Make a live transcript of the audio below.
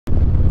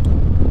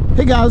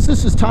Hey guys,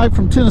 this is Ty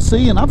from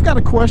Tennessee, and I've got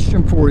a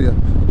question for you.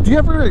 Do you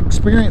ever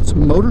experience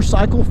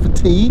motorcycle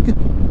fatigue?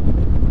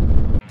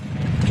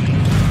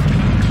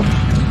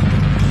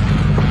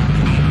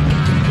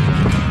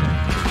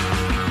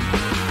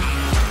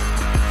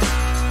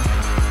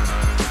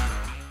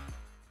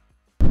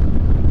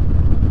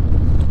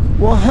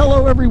 Well,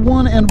 hello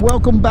everyone, and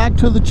welcome back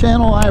to the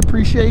channel. I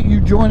appreciate you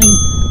joining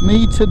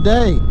me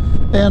today.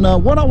 And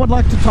what I would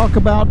like to talk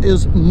about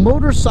is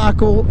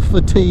motorcycle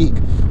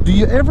fatigue. Do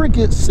you ever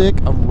get sick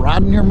of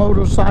riding your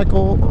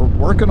motorcycle or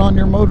working on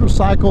your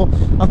motorcycle?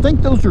 I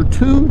think those are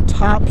two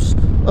types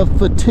of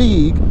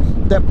fatigue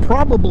that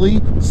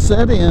probably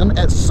set in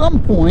at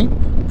some point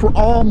for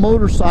all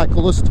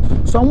motorcyclists.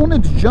 So I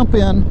wanted to jump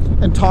in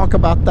and talk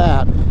about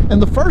that.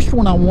 And the first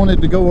one I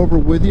wanted to go over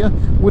with you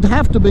would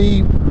have to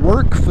be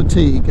work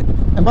fatigue.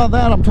 And by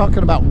that I'm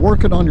talking about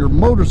working on your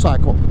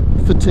motorcycle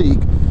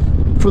fatigue.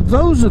 For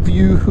those of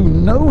you who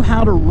know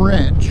how to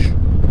wrench,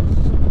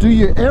 do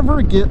you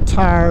ever get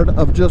tired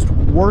of just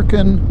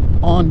working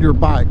on your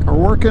bike or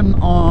working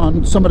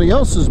on somebody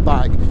else's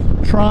bike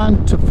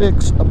trying to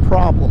fix a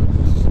problem?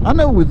 I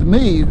know with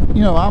me,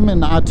 you know, I'm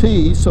in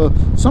IT, so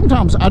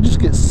sometimes I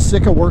just get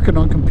sick of working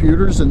on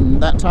computers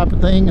and that type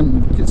of thing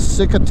and get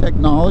sick of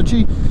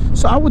technology.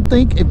 So I would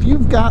think if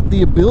you've got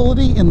the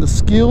ability and the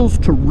skills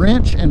to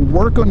wrench and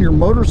work on your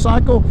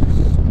motorcycle,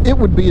 it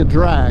would be a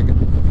drag.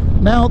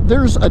 Now,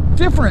 there's a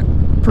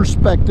different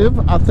perspective,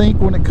 I think,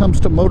 when it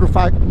comes to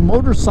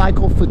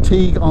motorcycle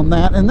fatigue on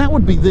that, and that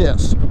would be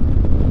this.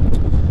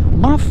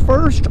 My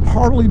first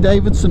Harley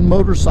Davidson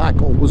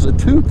motorcycle was a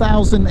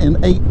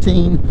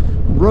 2018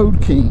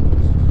 Road King.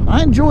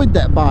 I enjoyed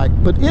that bike,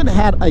 but it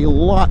had a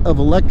lot of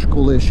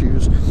electrical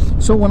issues.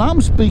 So when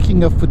I'm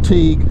speaking of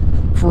fatigue,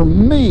 for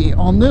me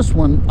on this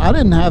one, I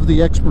didn't have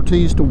the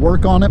expertise to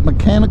work on it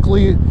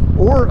mechanically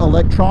or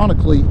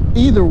electronically.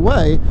 Either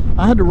way,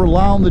 I had to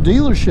rely on the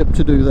dealership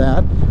to do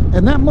that.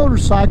 And that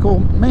motorcycle,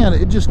 man,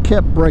 it just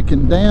kept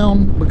breaking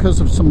down because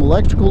of some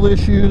electrical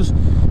issues,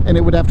 and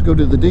it would have to go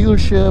to the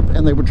dealership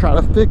and they would try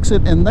to fix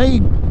it. And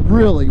they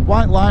really,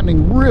 White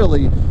Lightning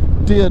really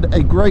did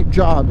a great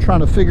job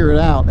trying to figure it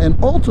out,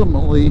 and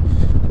ultimately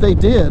they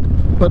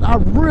did. But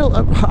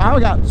I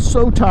got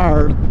so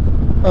tired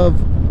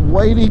of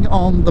waiting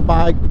on the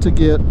bike to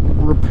get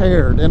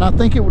repaired, and I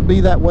think it would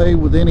be that way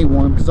with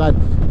anyone, because I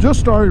just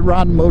started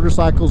riding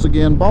motorcycles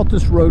again, bought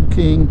this Road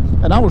King,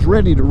 and I was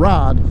ready to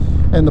ride,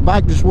 and the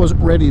bike just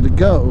wasn't ready to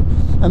go.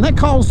 And that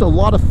caused a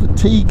lot of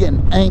fatigue and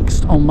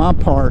angst on my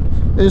part.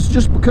 It's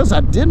just because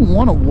I didn't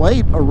want to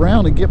wait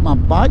around and get my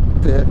bike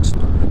fixed.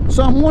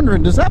 So I'm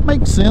wondering, does that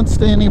make sense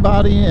to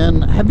anybody?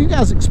 And have you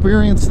guys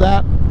experienced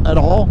that at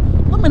all?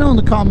 Let me know in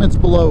the comments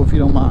below if you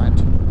don't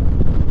mind.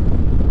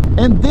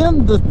 And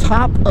then the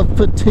type of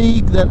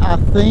fatigue that I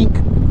think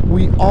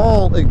we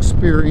all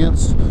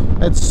experience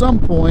at some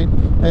point,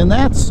 and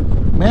that's,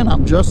 man,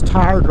 I'm just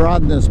tired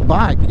riding this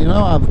bike. You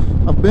know,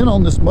 I've been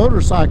on this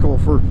motorcycle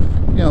for,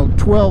 you know,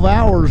 12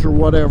 hours or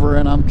whatever,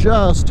 and I'm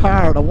just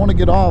tired. I want to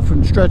get off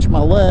and stretch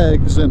my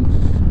legs and,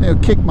 you know,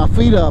 kick my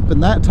feet up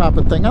and that type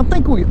of thing. I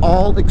think we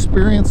all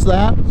experience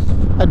that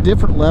at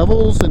different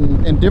levels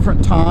and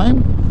different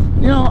time.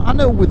 You know, I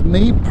know with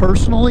me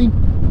personally,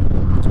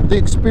 the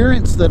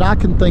experience that I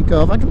can think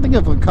of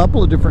a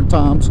couple of different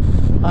times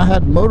I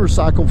had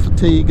motorcycle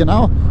fatigue, and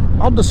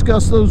I'll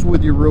discuss those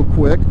with you real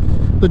quick.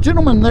 The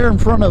gentleman there in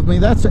front of me,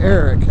 that's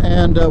Eric,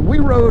 and we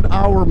rode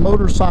our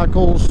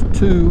motorcycles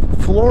to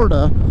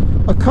Florida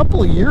a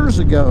couple of years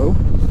ago,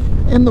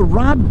 and the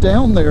ride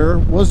down there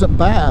wasn't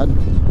bad.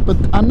 But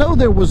I know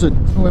there was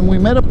when we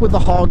met up with the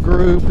hog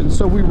group, and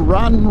so we were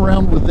riding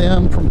around with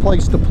them from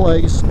place to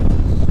place,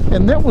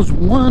 and there was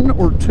 1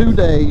 or 2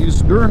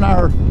 days during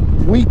our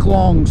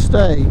week-long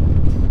stay,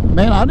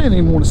 man, I didn't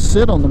even want to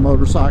sit on the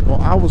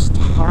motorcycle. I was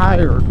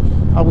tired.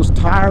 I was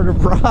tired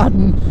of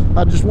riding.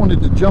 I just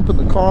wanted to jump in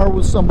the car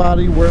with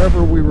somebody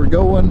wherever we were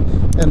going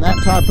and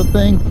that type of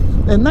thing.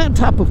 And that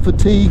type of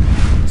fatigue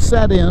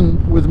set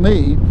in with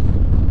me.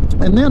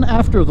 And then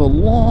after the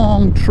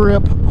long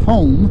trip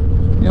home,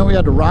 you know, we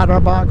had to ride our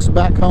bikes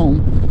back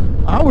home,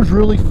 I was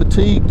really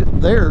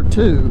fatigued there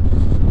too.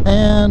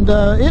 And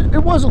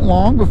it wasn't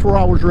long before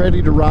I was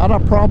ready to ride. I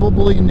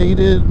probably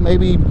needed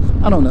maybe,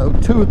 I don't know,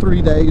 2 or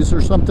 3 days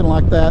or something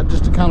like that,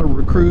 just to kind of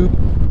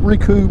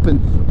recoup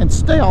and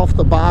stay off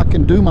the bike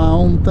and do my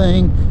own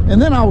thing.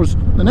 And then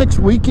the next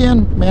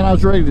weekend, man, I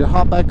was ready to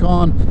hop back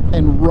on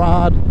and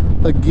ride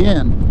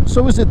again.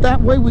 So is it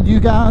that way with you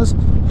guys?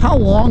 How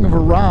long of a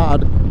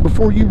ride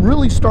before you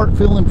really start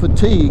feeling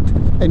fatigued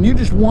and you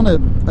just want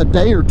a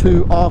day or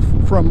two off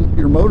from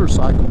your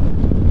motorcycle?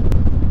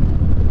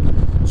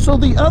 So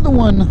the other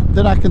one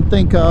that I can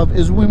think of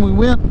is when we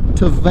went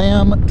to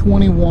VAM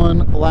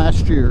 21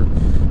 last year.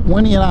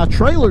 Winnie and I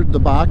trailered the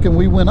bike and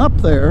we went up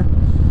there.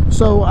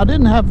 So I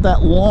didn't have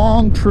that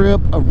long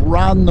trip of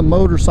riding the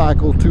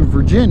motorcycle to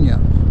Virginia,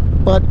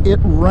 but it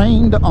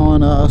rained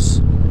on us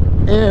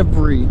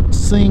every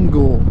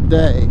single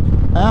day.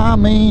 I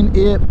mean,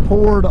 it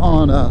poured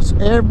on us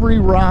every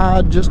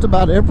ride, just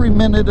about every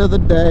minute of the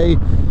day.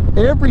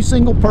 Every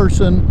single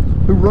person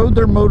who rode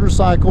their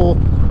motorcycle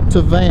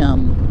to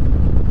van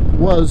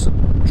was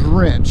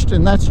drenched,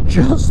 and that's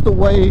just the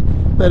way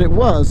that it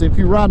was. If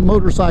you ride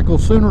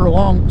motorcycles, sooner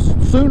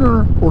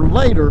or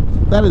later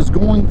that is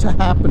going to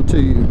happen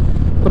to you.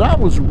 But I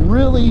was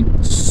really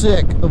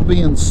sick of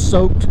being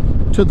soaked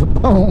to the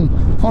bone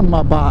on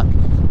my bike.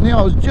 You know,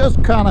 I was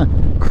just kind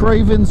of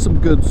craving some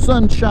good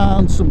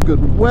sunshine, some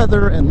good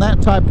weather and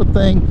that type of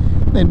thing,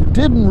 and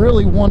didn't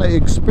really want to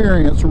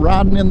experience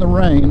riding in the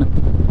rain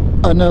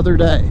another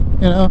day,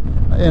 you know,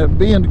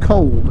 being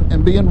cold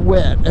and being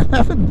wet and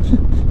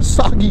having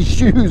soggy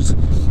shoes,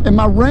 and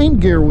my rain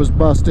gear was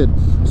busted,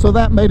 so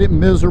that made it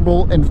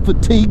miserable and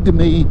fatigued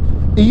me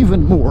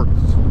even more.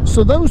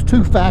 So those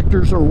two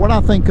factors are what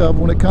I think of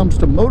when it comes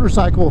to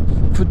motorcycle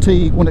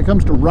fatigue, when it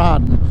comes to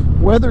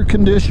riding: weather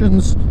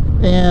conditions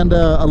and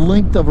a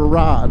length of a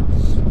ride.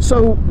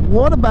 So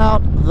what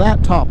about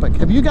that topic?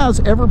 Have you guys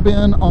ever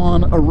been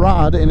on a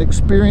ride and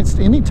experienced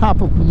any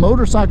type of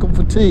motorcycle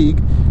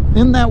fatigue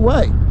in that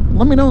way?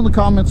 Let me know in the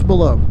comments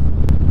below.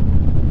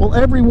 Well,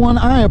 everyone,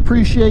 I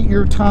appreciate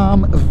your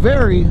time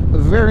very,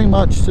 very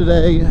much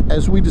today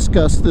as we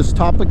discuss this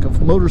topic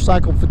of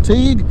motorcycle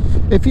fatigue.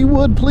 If you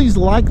would, please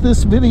like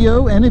this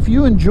video, and if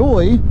you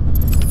enjoy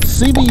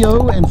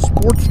CVO and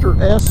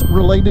Sportster S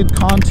related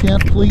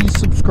content, please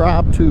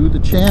subscribe to the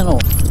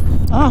channel.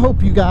 I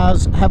hope you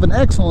guys have an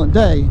excellent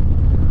day,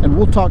 and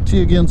we'll talk to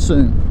you again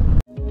soon.